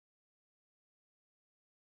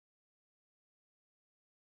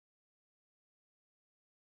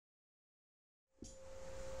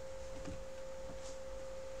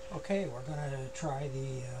Okay, we're going to try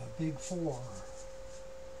the Big Four.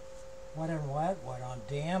 Wet and wet, wet on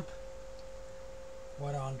damp,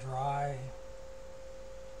 wet on dry,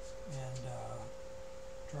 and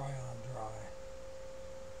dry on dry.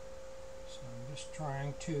 So I'm just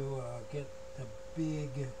trying to get the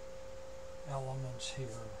big elements here.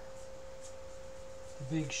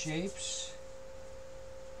 The big shapes.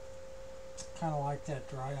 Kind of like that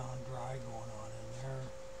dry on dry going on in there.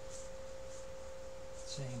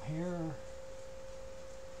 Same here.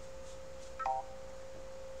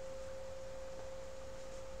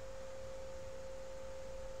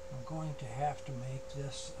 I'm going to have to make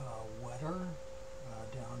this wetter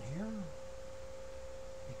down here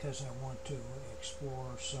because I want to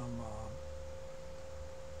explore some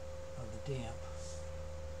of the damp.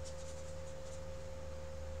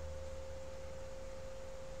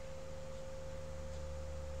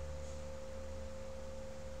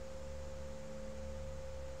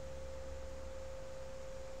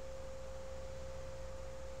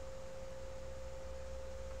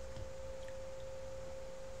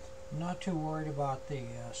 I'm not too worried about the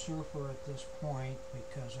surfer at this point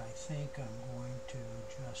because I think I'm going to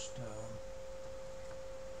just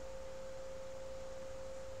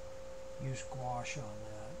use gouache on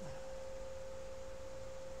that.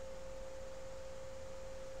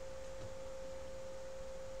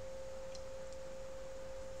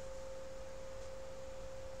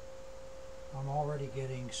 I'm already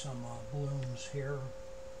getting some blooms here.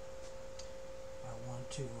 I want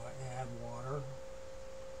to add water.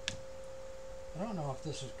 I don't know if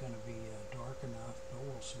this is going to be dark enough, but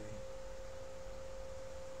we'll see.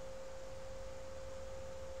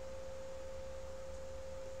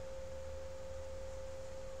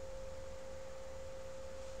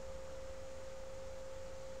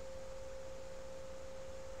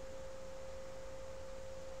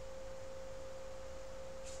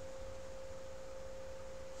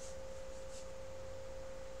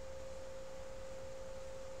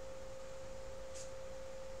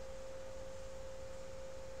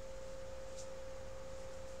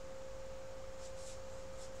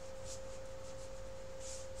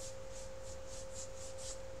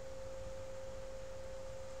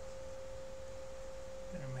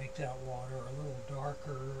 Make that water a little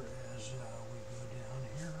darker as we go down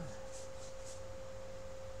here.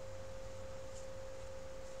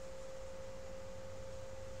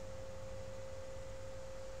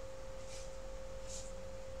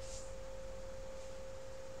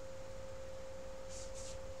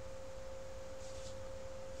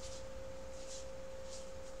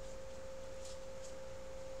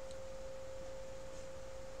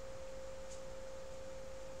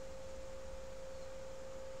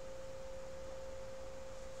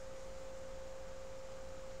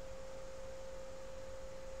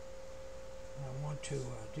 To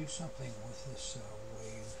do something with this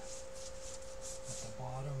wave at the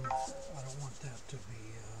bottom. I don't want that to be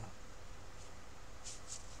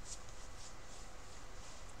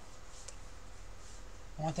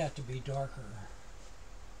I want that to be darker.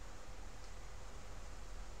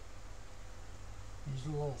 There's a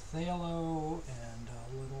little phthalo and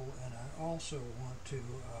I also want to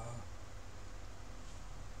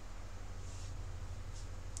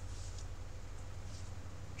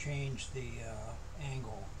change the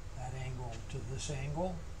angle, that angle to this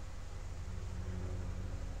angle.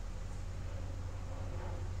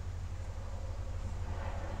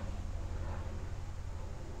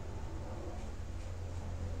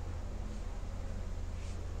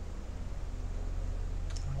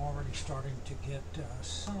 I'm already starting to get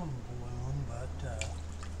some bloom, but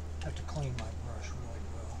I have to clean my brush really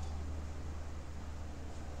well.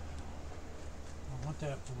 I want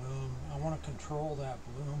that bloom. I want to control that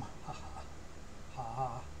bloom. Ha ha ha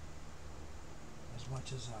ha. As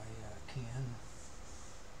much as I can.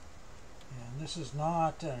 And this is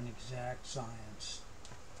not an exact science.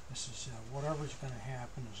 This is whatever's going to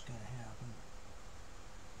happen is going to happen.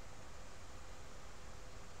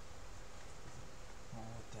 I'll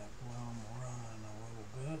let that bloom run a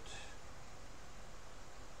little bit.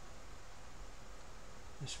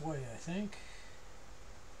 This way, I think.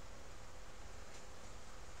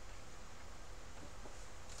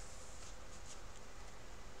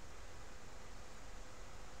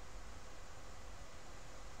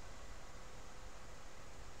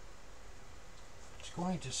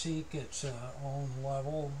 Going to seek its own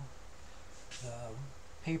level. The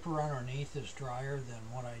paper underneath is drier than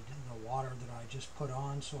what I did, the water that I just put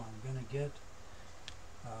on, so I'm going to get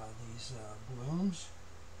these blooms,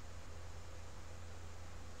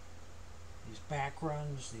 these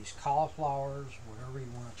backruns, these cauliflowers, whatever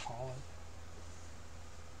you want to call it.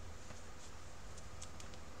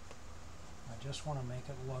 just want to make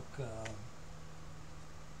it look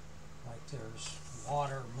like there's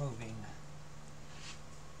water moving.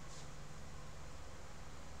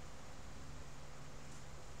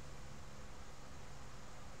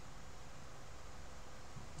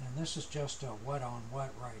 And this is just a wet on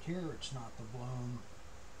wet right here. It's not the bloom.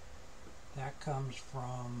 That comes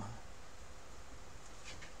from,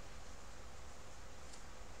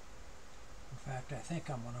 in fact, I think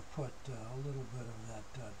I'm going to put a little bit of that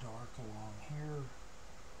dark along here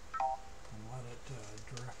and let it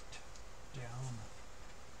drift down.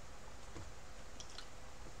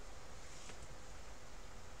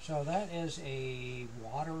 So that is a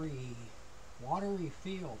watery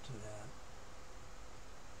feel to that.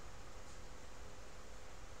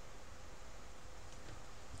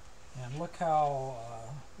 And look how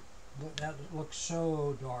that looks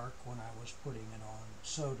so dark when I was putting it on,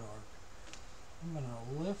 so dark. I'm going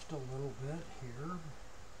to lift a little bit here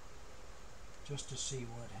just to see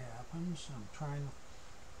what happens. I'm trying to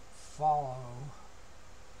follow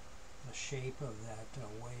the shape of that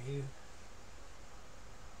wave.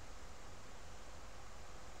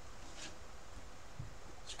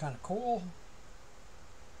 It's kind of cool.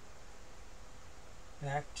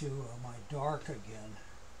 Back to my dark again.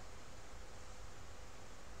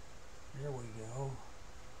 There we go.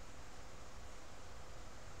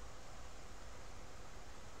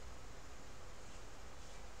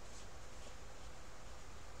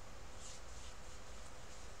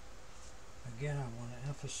 Again, I want to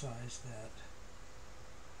emphasize that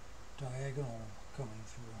diagonal coming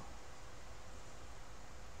through.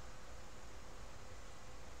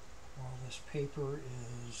 While this paper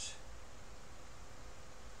is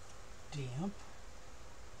damp,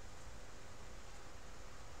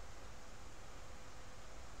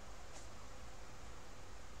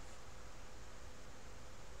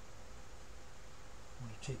 I'm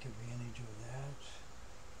going to take advantage of that.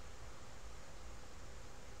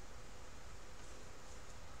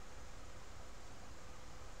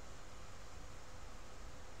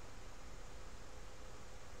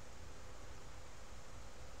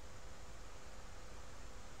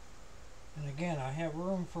 And again, I have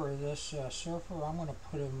room for this surfer. I'm going to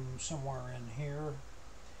put him somewhere in here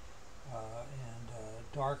and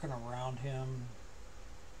darken around him.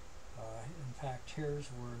 In fact, here's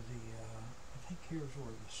where I think here's where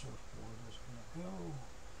the surfboard is going to go.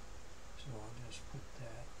 So I'll just put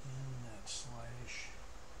that in that slash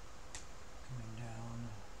coming down.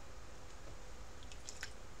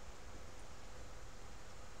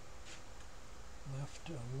 Left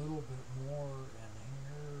a little bit more in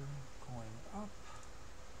here, going up,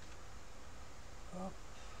 up.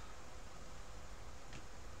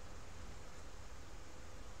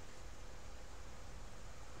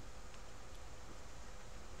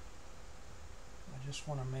 I just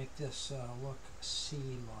want to make this look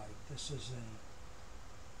sea-like. This is an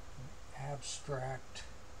abstract,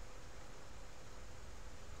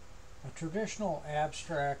 a traditional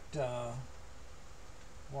abstract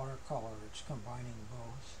watercolor. It's combining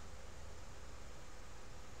both.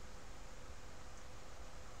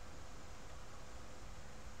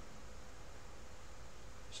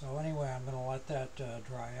 So anyway, I'm going to let that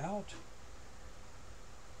dry out.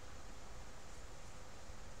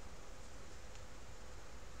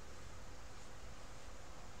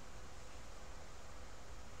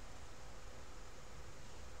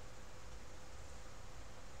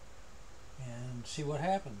 And see what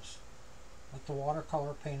happens. Let the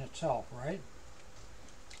watercolor paint itself, right?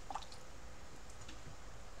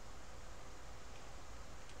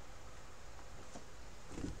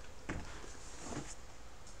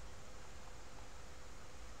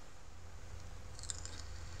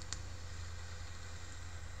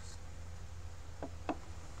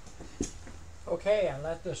 Okay, I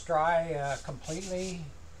let this dry completely,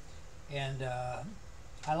 and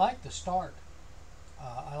I like the start.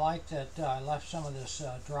 I like that I left some of this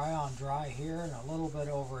dry on dry here and a little bit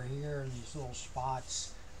over here in these little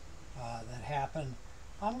spots that happen.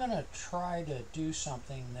 I'm going to try to do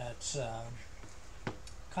something that's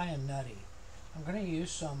kind of nutty. I'm going to use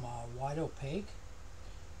some white opaque,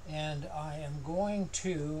 and I am going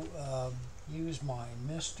to use my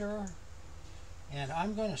mister, and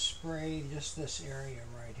I'm going to spray just this area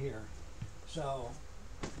right here. So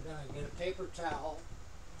I'm going to get a paper towel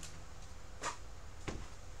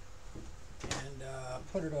and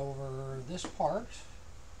put it over this part,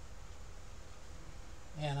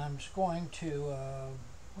 and I'm just going to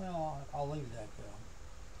well, I'll leave that go.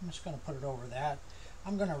 I'm just going to put it over that.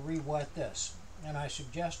 I'm going to re-wet this, and I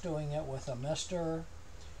suggest doing it with a mister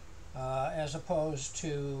as opposed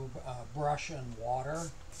to brush and water.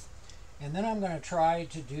 And then I'm going to try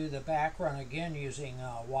to do the background again using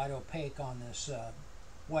white opaque on this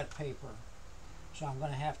wet paper. So I'm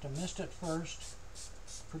going to have to mist it first,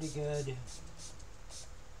 pretty good.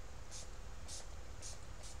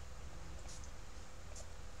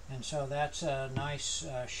 And so that's a nice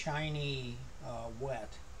shiny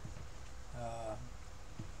wet.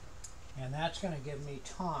 And that's going to give me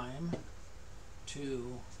time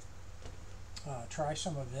to try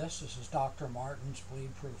some of this. This is Dr. Martin's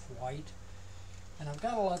Bleed Proof White. And I've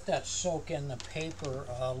got to let that soak in the paper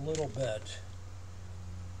a little bit.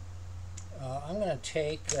 I'm going to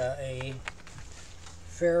take a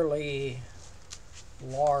fairly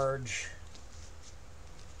large,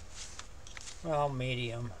 well,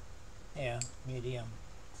 medium,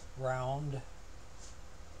 round,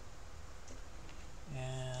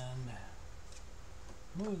 and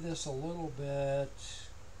move this a little bit.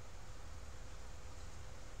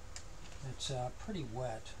 It's pretty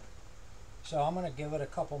wet, so I'm going to give it a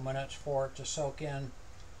couple minutes for it to soak in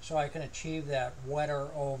so I can achieve that wetter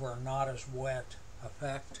over not as wet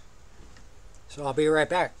effect. So I'll be right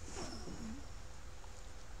back.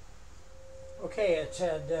 Okay, it's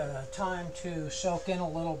had time to soak in a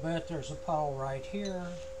little bit. There's a puddle right here,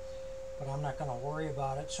 but I'm not going to worry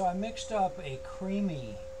about it. So I mixed up a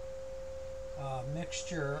creamy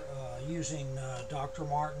mixture using Dr.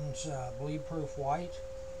 Martin's Bleed Proof White.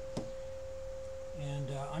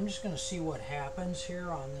 And I'm just going to see what happens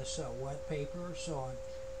here on this wet paper. So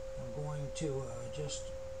I'm going to just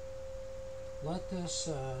let this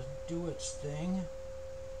do its thing.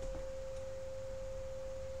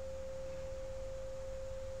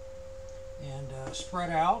 And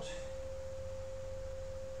spread out.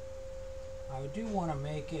 I do want to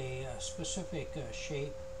make a specific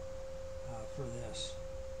shape for this,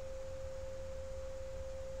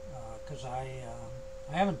 because I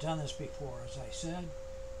haven't done this before, as I said,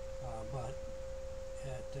 but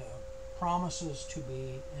it promises to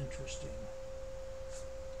be interesting.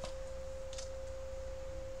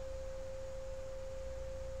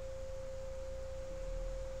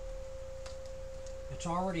 It's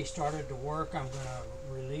already started to work. I'm going to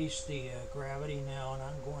release the gravity now, and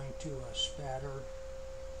I'm going to spatter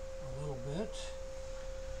a little bit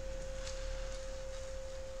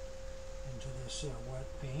into this wet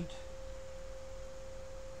paint.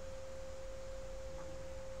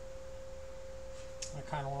 I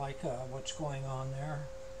kind of like what's going on there.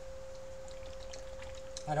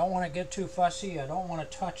 I don't want to get too fussy. I don't want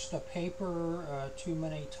to touch the paper too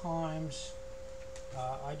many times.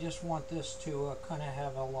 I just want this to kind of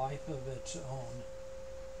have a life of its own.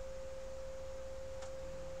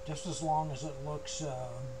 Just as long as it looks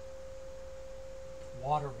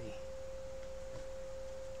watery.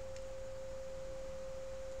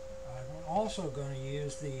 I'm also going to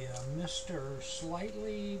use the mister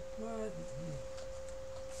slightly, but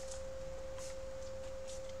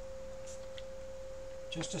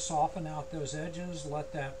just to soften out those edges,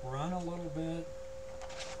 let that run a little bit.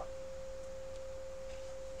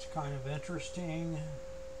 Kind of interesting.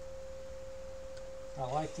 I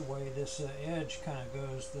like the way this edge kind of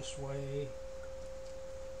goes this way.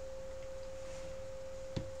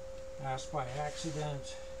 That's by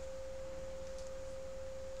accident.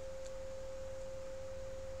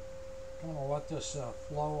 I'm going to let this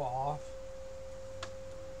flow off.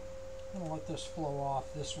 I'm going to let this flow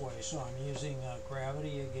off this way, so I'm using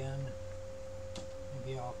gravity again.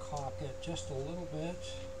 Maybe I'll cock it just a little bit.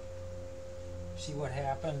 See what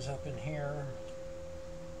happens up in here.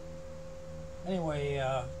 Anyway,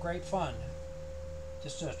 great fun.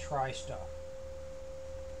 Just to try stuff.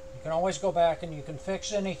 You can always go back and you can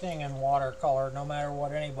fix anything in watercolor, no matter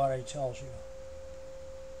what anybody tells you.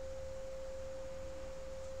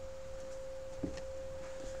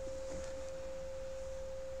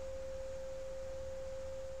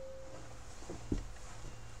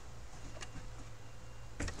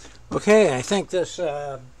 Okay, I think this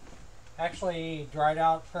actually dried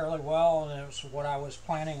out fairly well, and it was what I was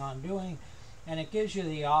planning on doing, and it gives you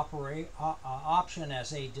the option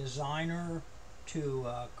as a designer to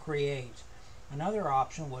create. Another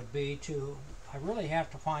option would be to, I really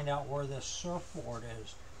have to find out where this surfboard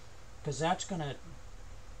is, because that's gonna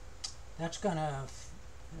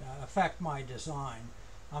affect my design.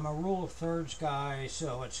 I'm a rule of thirds guy,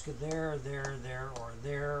 so it's there, or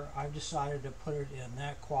there. I've decided to put it in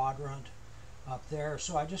that quadrant up there,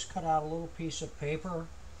 so I just cut out a little piece of paper,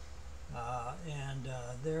 and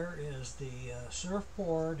there is the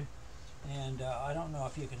surfboard, and I don't know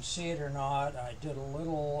if you can see it or not. I did a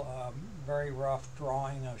little very rough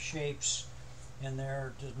drawing of shapes in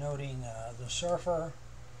there denoting the surfer,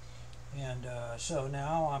 and so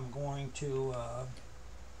now I'm going to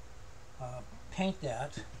paint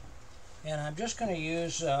that. And I'm just going to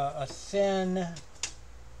use a thin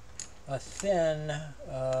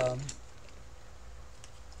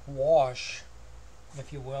wash,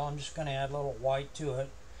 if you will. I'm just going to add a little white to it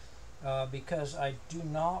because I do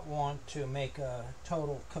not want to make a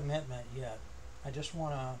total commitment yet. I just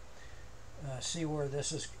want to see where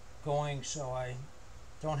this is going so I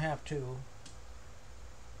don't have to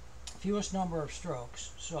fewest number of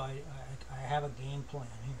strokes, so I have a game plan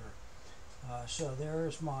here. So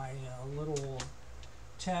there's my little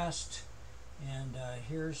test, and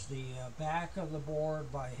here's the back of the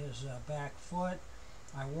board by his back foot.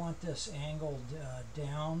 I want this angled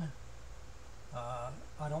down.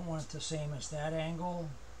 I don't want it the same as that angle.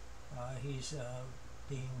 He's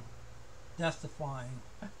being death-defying.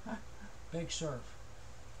 Big surf.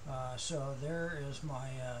 So there's my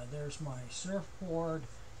surfboard,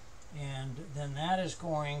 and then that is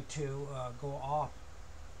going to go off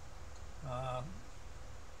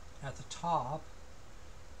at the top.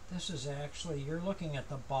 This is actually, you're looking at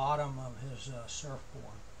the bottom of his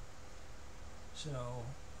surfboard. So,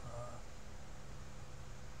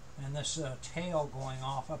 and this tail going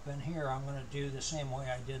off up in here, I'm going to do the same way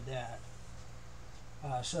I did that.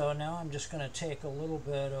 So now I'm just going to take a little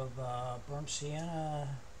bit of burnt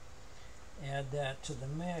sienna, add that to the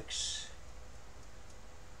mix,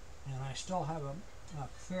 and I still have a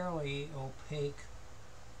fairly opaque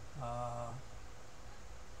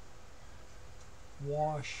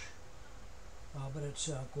wash, but it's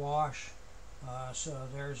gouache. So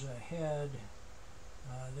there's a head,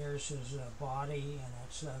 there's his body, and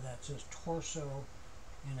that's his torso,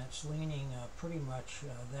 and it's leaning pretty much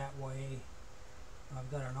that way. I've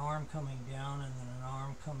got an arm coming down and then an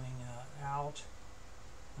arm coming out.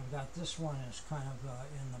 I've got this one is kind of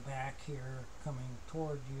in the back here, coming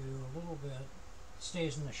toward you a little bit.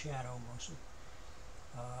 Stays in the shadow mostly.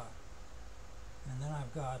 And then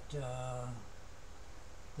I've got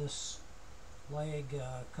this leg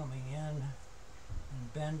coming in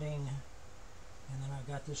and bending, and then I've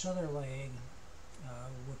got this other leg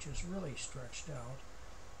which is really stretched out.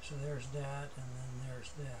 So there's that, and then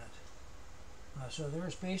there's that. So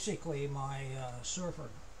there's basically my surfer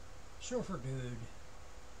dude,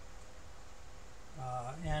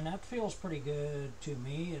 and that feels pretty good to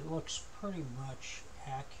me. It looks pretty much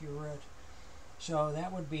accurate. So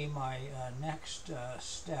that would be my next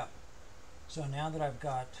step. So now that I've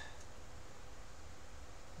got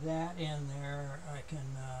that in there, I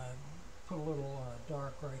can put a little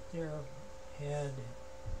dark right there, head,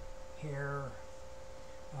 hair.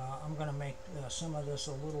 I'm going to make some of this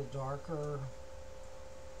a little darker,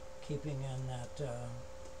 keeping in that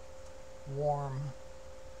warm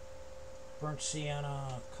burnt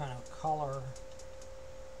sienna kind of color.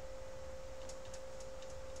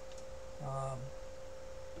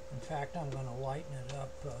 In fact, I'm going to lighten it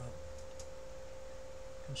up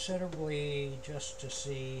considerably just to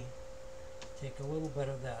see, take a little bit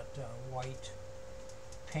of that white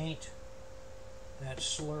paint, that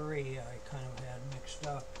slurry I kind of had mixed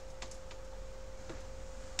up.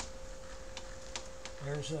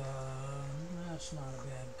 There's that's not a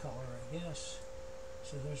bad color, I guess.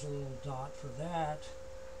 So there's a little dot for that.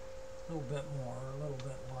 A little bit more, a little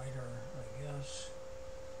bit lighter, I guess.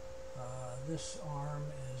 This arm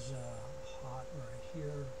is hot right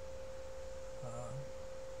here.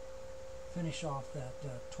 Finish off that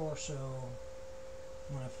torso.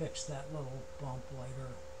 I'm going to fix that little bump later.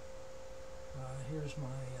 Here's my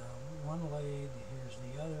one leg, here's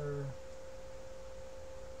the other,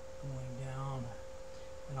 going down,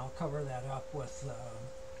 and I'll cover that up with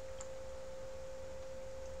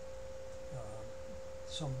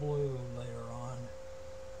some blue later on.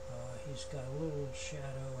 He's got a little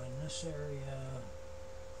shadow in this area,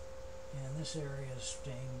 and this area is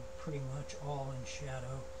staying pretty much all in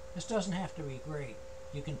shadow. This doesn't have to be great.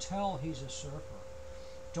 You can tell he's a surfer.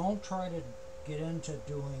 Don't try to get into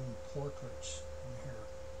doing portraits in here.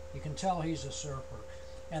 You can tell he's a surfer.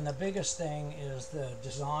 And the biggest thing is the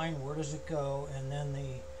design, where does it go, and then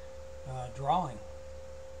the drawing.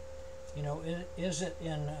 You know, is it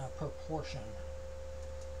in proportion?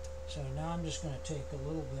 So now I'm just going to take a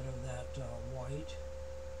little bit of that white,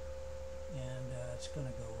 and it's going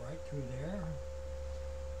to go right through there.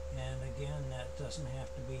 And again, that doesn't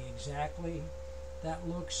have to be exactly. That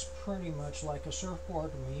looks pretty much like a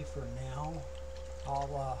surfboard to me for now.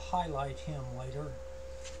 I'll highlight him later.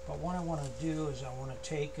 But what I want to do is I want to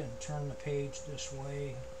take and turn the page this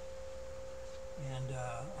way, and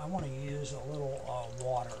I want to use a little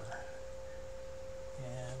water.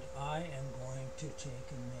 And I am going to take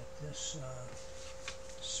and make this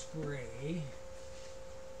spray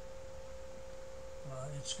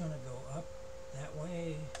it's going to go up that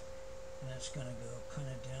way, and it's going to go kind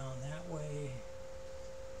of down that way,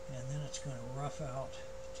 and then it's going to rough out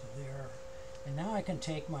to there. And now I can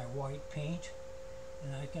take my white paint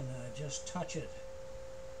and I can just touch it,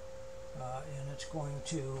 and it's going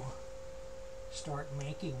to start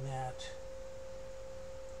making that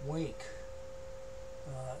wake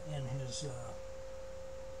in his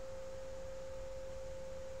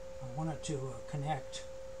I want it to connect.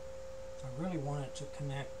 I really want it to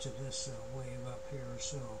connect to this wave up here,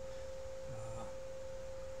 so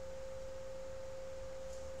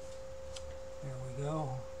there we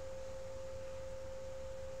go.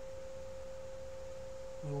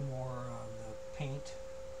 A little more of the paint,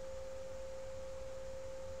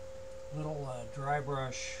 little dry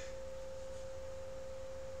brush,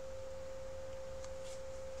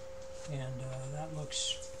 and that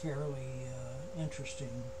looks fairly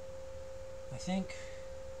interesting. I think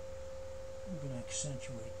I'm going to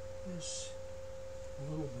accentuate this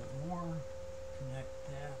a little bit more, connect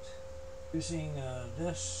that. Using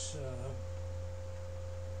this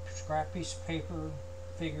scrap piece of paper,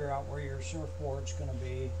 figure out where your surfboard's going to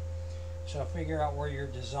be. So figure out where your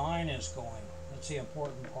design is going. That's the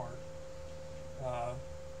important part.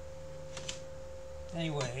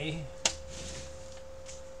 Anyway,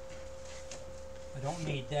 I don't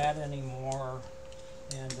need that anymore.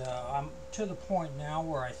 And I'm to the point now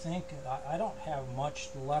where I think I don't have much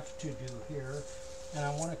left to do here, and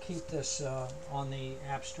I want to keep this on the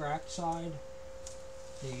abstract side,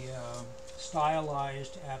 the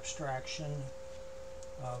stylized abstraction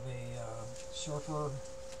of a surfer.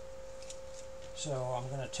 So I'm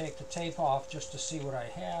going to take the tape off just to see what I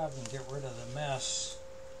have and get rid of the mess,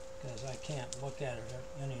 because I can't look at it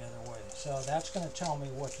any other way. So that's going to tell me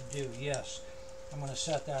what to do. Yes, I'm going to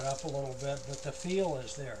set that up a little bit, but the feel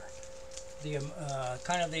is there. The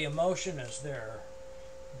kind of the emotion is there.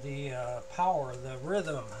 The power, the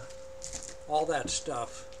rhythm, all that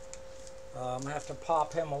stuff. I'm going to have to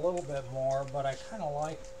pop him a little bit more, but I kind of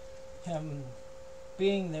like him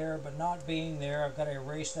being there but not being there. I've got to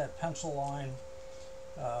erase that pencil line,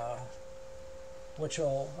 which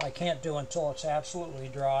I can't do until it's absolutely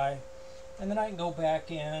dry. And then I can go back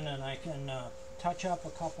in and I can touch up a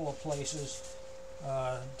couple of places.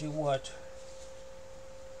 Do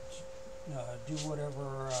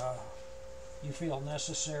whatever you feel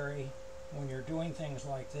necessary when you're doing things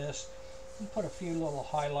like this. You put a few little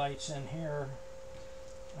highlights in here,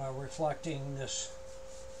 reflecting this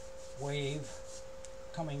wave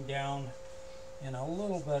coming down, and a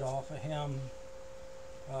little bit off of him.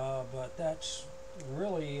 But that's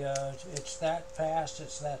really, it's that fast,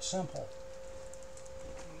 it's that simple.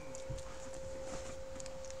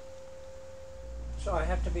 So I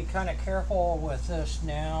have to be kind of careful with this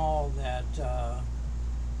now that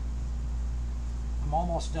I'm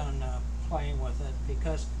almost done playing with it,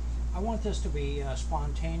 because I want this to be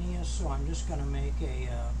spontaneous. So I'm just going to make a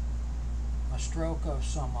stroke of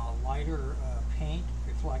some lighter paint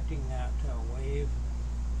reflecting that wave,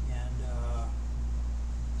 and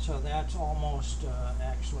so that's almost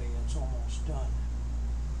actually it's almost done.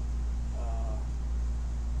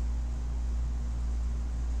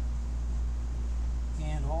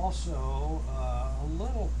 And also a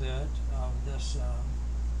little bit of this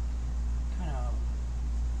kind of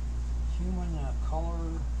human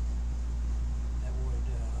color that would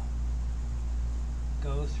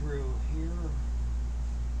go through here,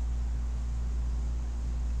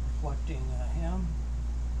 reflecting him,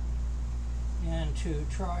 and to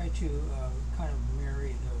try to kind of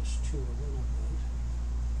marry those two a little bit.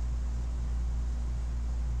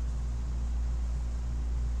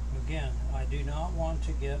 Again, I do not want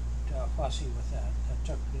to get fussy with that. That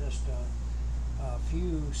took just a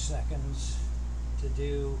few seconds to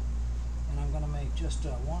do, and I'm going to make just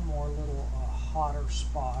one more little hotter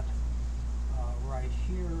spot right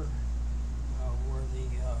here where the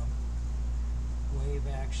wave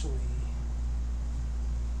actually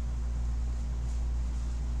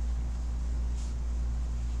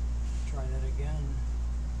try that again,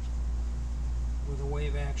 where the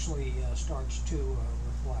wave actually starts to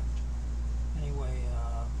reflect. Anyway,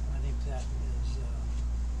 I think that is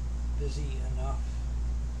busy enough.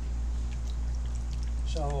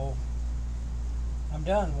 So I'm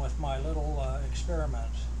done with my little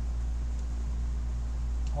experiment.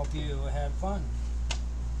 Hope you had fun.